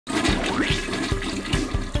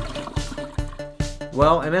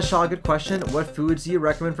Well, MS Shaw, good question. What foods do you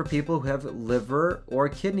recommend for people who have liver or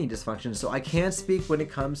kidney dysfunction? So I can't speak when it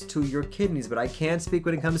comes to your kidneys, but I can speak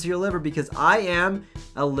when it comes to your liver because I am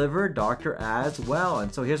a liver doctor as well.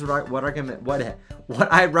 And so here's what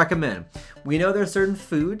I recommend. We know there are certain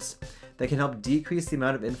foods that can help decrease the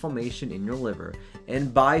amount of inflammation in your liver.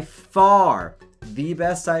 And by far, the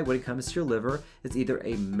best diet when it comes to your liver is either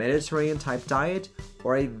a Mediterranean type diet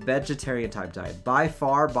or a vegetarian type diet. By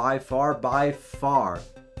far.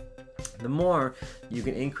 The more you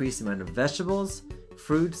can increase the amount of vegetables,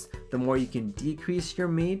 fruits, the more you can decrease your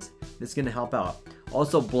meat. It's going to help out.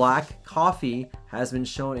 Also, black coffee has been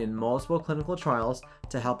shown in multiple clinical trials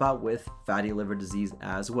to help out with fatty liver disease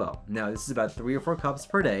as well. Now, this is about 3 or 4 cups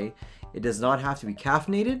per day. It does not have to be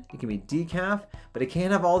caffeinated. It can be decaf, but it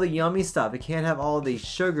can't have all the yummy stuff. It can't have all the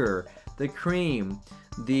sugar, the cream,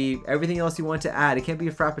 everything else you want to add. It can't be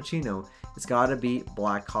a frappuccino. It's got to be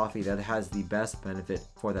black coffee. That has the best benefit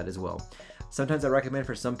for that as well. Sometimes I recommend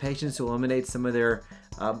for some patients to eliminate some of their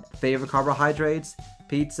favorite carbohydrates,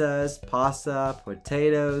 pizzas, pasta,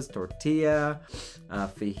 potatoes, tortilla,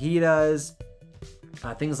 fajitas,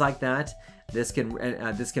 things like that. This can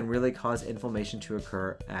really cause inflammation to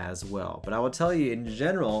occur as well. But I will tell you, in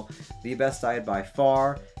general, the best diet by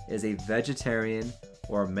far is a vegetarian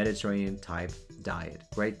or Mediterranean type diet.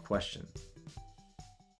 Great question.